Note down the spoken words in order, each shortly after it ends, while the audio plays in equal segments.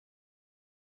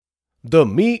The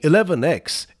Mi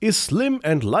 11X is slim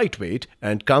and lightweight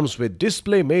and comes with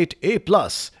DisplayMate A+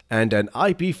 and an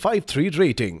IP53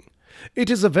 rating.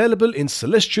 It is available in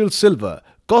Celestial Silver,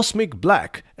 Cosmic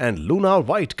Black and Lunar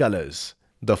White colors.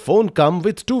 The phone comes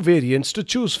with two variants to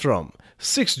choose from: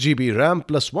 6GB RAM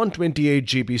plus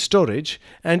 128GB storage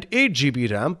and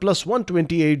 8GB RAM plus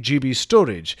 128GB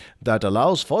storage that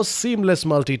allows for seamless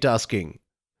multitasking.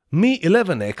 Mi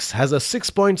 11X has a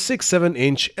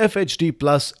 6.67-inch FHD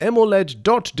Plus AMOLED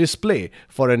Dot display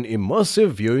for an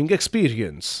immersive viewing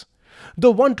experience.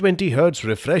 The 120Hz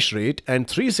refresh rate and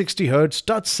 360Hz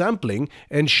touch sampling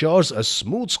ensures a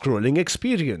smooth scrolling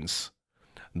experience.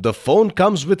 The phone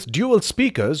comes with dual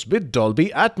speakers with Dolby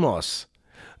Atmos.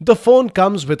 The phone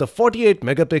comes with a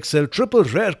 48-megapixel triple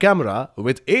rear camera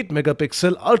with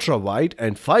 8-megapixel ultra-wide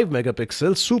and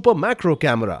 5-megapixel super macro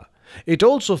camera. It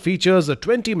also features a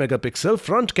 20-megapixel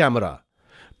front camera.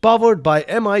 Powered by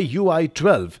MIUI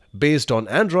 12 based on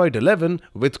Android 11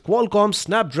 with Qualcomm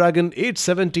Snapdragon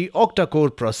 870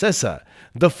 Octa-core processor,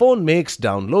 the phone makes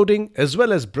downloading as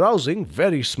well as browsing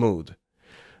very smooth.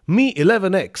 Mi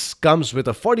 11X comes with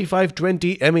a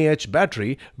 4520 mAh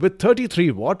battery with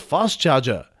 33-watt fast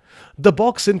charger. The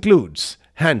box includes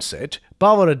handset,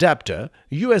 power adapter,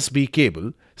 USB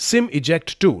cable, SIM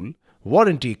eject tool,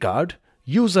 warranty card,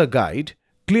 user guide,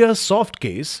 clear soft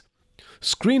case,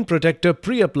 screen protector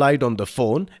pre-applied on the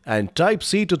phone and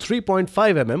Type-C to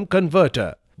 3.5mm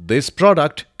converter. This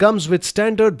product comes with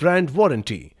standard brand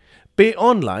warranty. Pay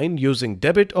online using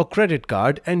debit or credit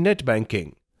card and net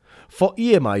banking. For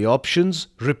EMI options,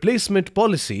 replacement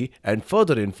policy and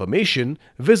further information,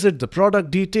 visit the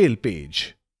product detail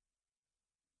page.